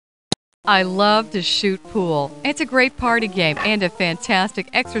I love to shoot pool. It's a great party game and a fantastic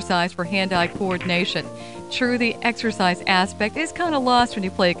exercise for hand-eye coordination. True, the exercise aspect is kind of lost when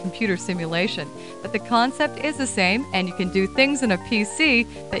you play a computer simulation, but the concept is the same, and you can do things on a PC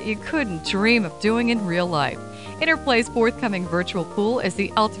that you couldn't dream of doing in real life. Interplay's forthcoming Virtual Pool is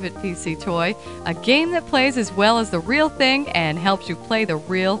the ultimate PC toy, a game that plays as well as the real thing and helps you play the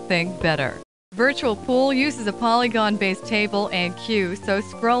real thing better. Virtual Pool uses a polygon-based table and cue, so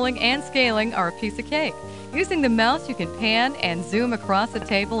scrolling and scaling are a piece of cake. Using the mouse, you can pan and zoom across the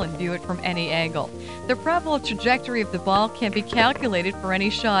table and view it from any angle. The probable trajectory of the ball can be calculated for any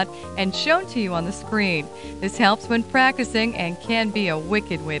shot and shown to you on the screen. This helps when practicing and can be a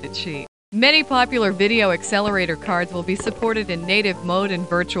wicked way to cheat. Many popular video accelerator cards will be supported in native mode in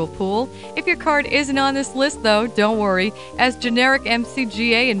Virtual Pool. If your card isn't on this list, though, don't worry, as generic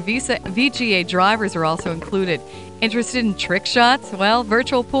MCGA and VGA drivers are also included. Interested in trick shots? Well,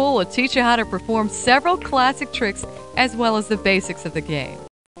 Virtual Pool will teach you how to perform several classic tricks as well as the basics of the game.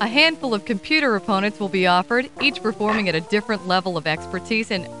 A handful of computer opponents will be offered, each performing at a different level of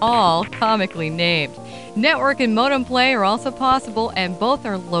expertise and all comically named. Network and modem play are also possible, and both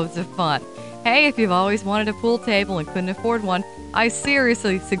are loads of fun. Hey, if you've always wanted a pool table and couldn't afford one, I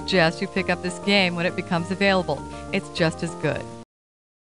seriously suggest you pick up this game when it becomes available. It's just as good.